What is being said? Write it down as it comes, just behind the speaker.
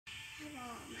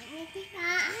Makanya kita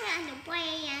ada boy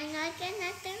yang nonton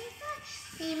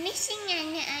he missing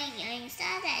and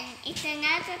saw that it's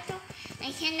another toy.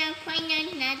 I cannot find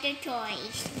another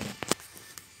toys.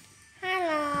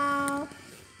 Hello.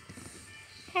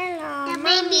 Hello. The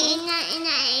Mommy. baby in an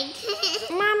egg.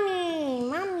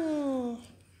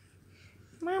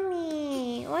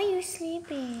 Mommy, why you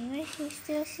sleeping? Why you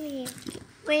still sleep?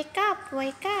 Wake up.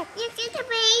 Look at the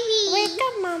baby. Wake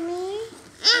up, mommy.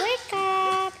 Wake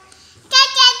up.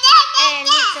 Hey,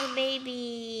 little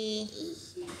baby.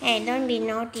 Hey, don't be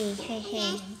naughty.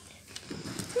 Hey.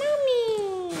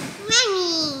 Mommy,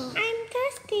 I'm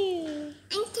thirsty.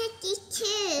 I'm thirsty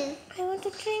too. I want to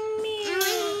drink milk.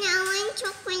 I want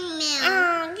chocolate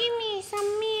milk. Give me some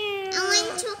milk. I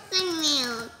want chocolate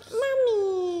milk.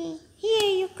 Mommy, here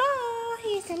you go.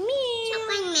 Here's a milk.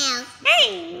 Chocolate milk.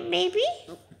 Hey, baby.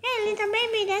 Hey, little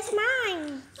baby, that's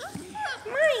mine.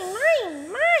 Mine.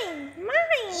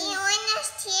 You want to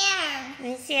share?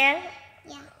 Let's share.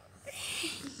 Yeah.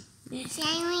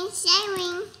 Sharing.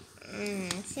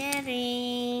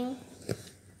 Sharing.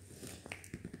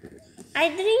 I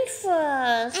drink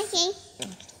first. Okay.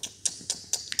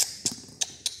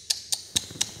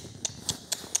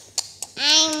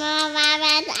 I'm a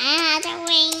rabbit. I had a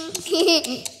wing.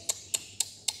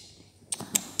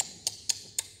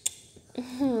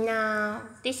 Now,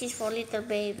 this is for little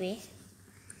baby.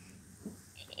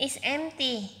 It's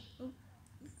empty.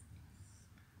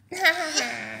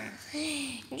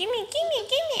 Give me.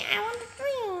 I want to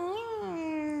drink.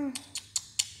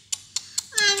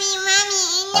 Mommy,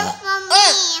 enough for me.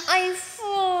 I'm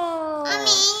full.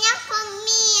 Mommy, enough for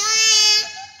me.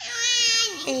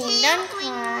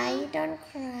 Don't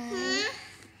cry.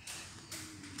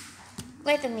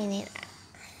 Wait a minute.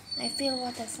 I feel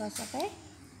water first, okay?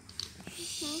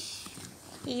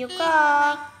 Here you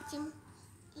go.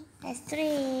 Let's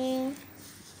drink.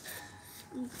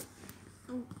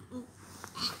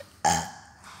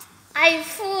 I'm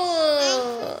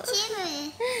full.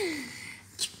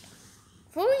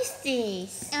 Who is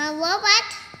this? A robot.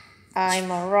 I'm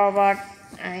a robot.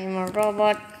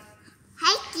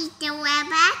 Hi, Tita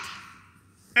Robot.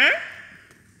 Huh?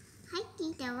 Hi,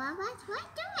 Tita Robot. What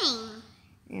doing?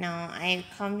 No, I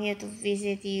come here to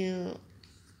visit you.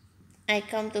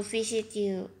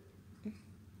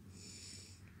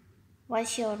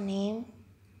 What's your name?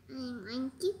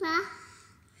 I'm Tifa.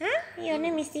 Huh? Your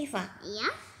name is Tifa?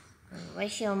 Yeah.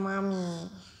 Where's your mommy?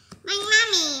 My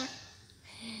mommy.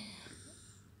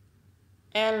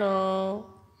 Hello.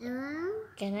 Hello?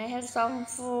 Can I have some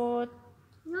food?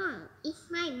 No, it's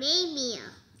my baby.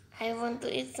 I want to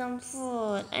eat some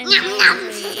food. I'm Yum,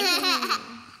 hungry. yum.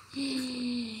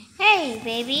 Hey,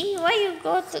 baby, why you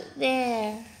go to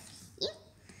there?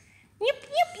 Yep.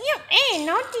 Hey,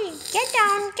 naughty. Get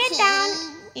down.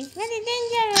 It's very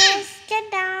dangerous.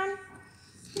 Get down.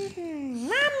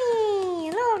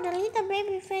 Mommy, look, the little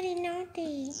baby is very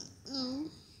naughty.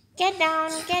 Get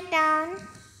down.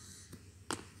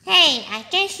 Hey, I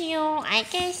catch you.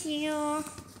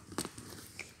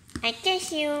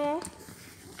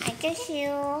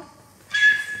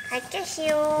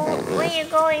 Where you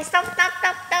going? Stop.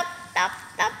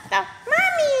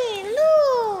 Mommy,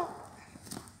 look.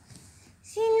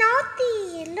 She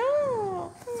naughty.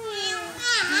 Look.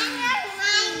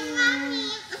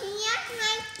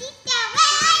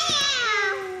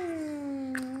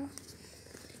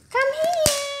 Come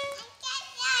here.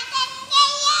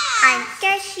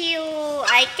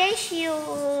 I catch you.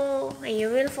 You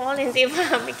will fall in the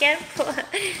water. Be careful.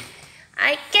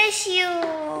 I catch you.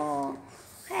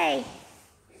 Hey.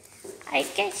 I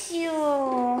catch you.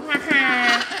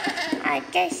 Haha. I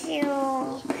catch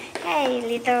you. Hey,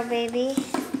 little baby.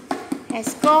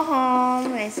 Let's go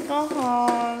home.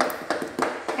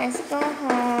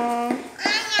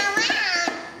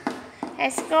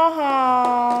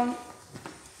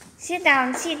 Sit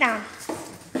down. Sit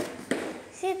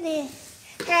there.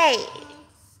 Hey,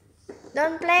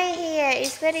 don't play here.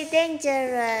 It's very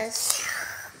dangerous.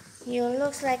 You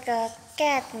look like a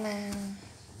cat now.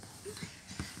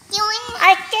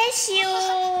 I catch you.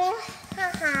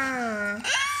 Haha.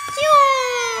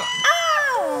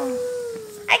 Oh,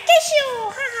 I catch you.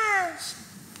 Haha.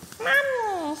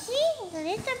 Mommy, see? The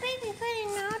little baby very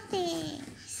naughty.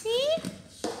 See?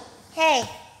 Hey.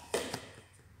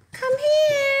 Come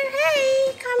here.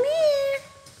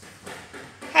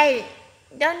 Hey,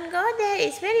 don't go there.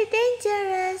 It's very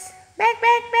dangerous. Back.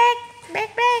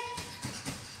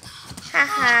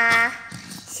 Haha.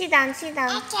 Sit down.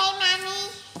 Okay, Mommy.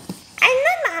 I'm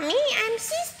not mommy. I'm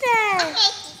sister.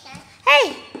 Okay, Tita. Hey,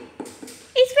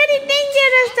 it's very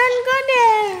dangerous. Don't go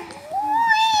there.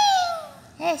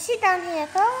 Hey, sit down here,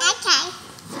 go. Okay.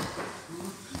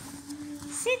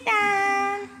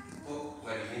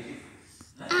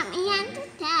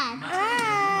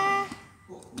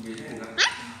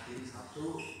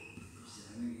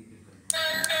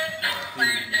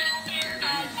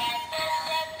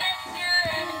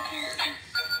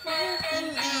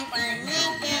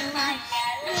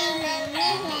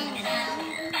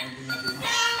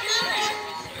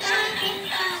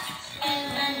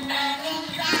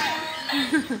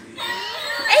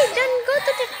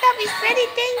 stop. It's very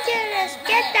dangerous.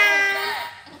 Get down.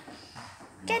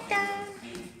 Get down.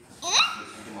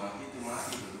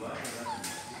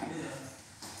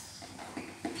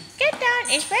 Get down.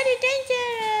 It's very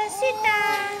dangerous. Sit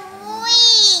down.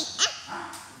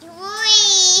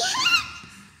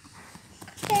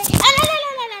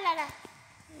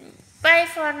 Bye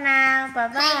for now.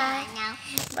 Bye-bye.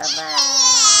 Bye-bye.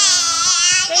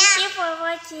 Thank you for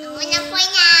watching. I wanna play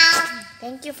now.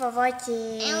 Thank you for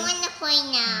watching. I wanna play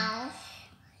now.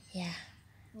 Yeah.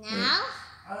 Now?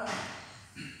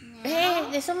 Hey,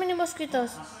 there's so many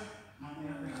mosquitoes.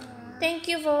 Thank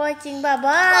you for watching. Bye-bye.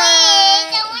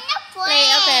 Wait, I wanna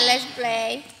play. Okay, let's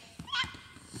play.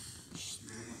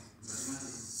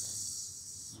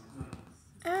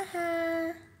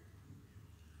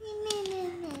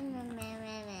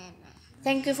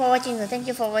 Thank you for watching. Thank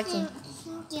you for watching.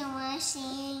 Thank you for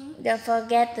watching. Don't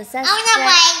forget to I wanna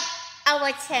subscribe play.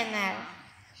 our channel.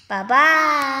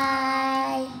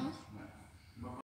 Bye-bye.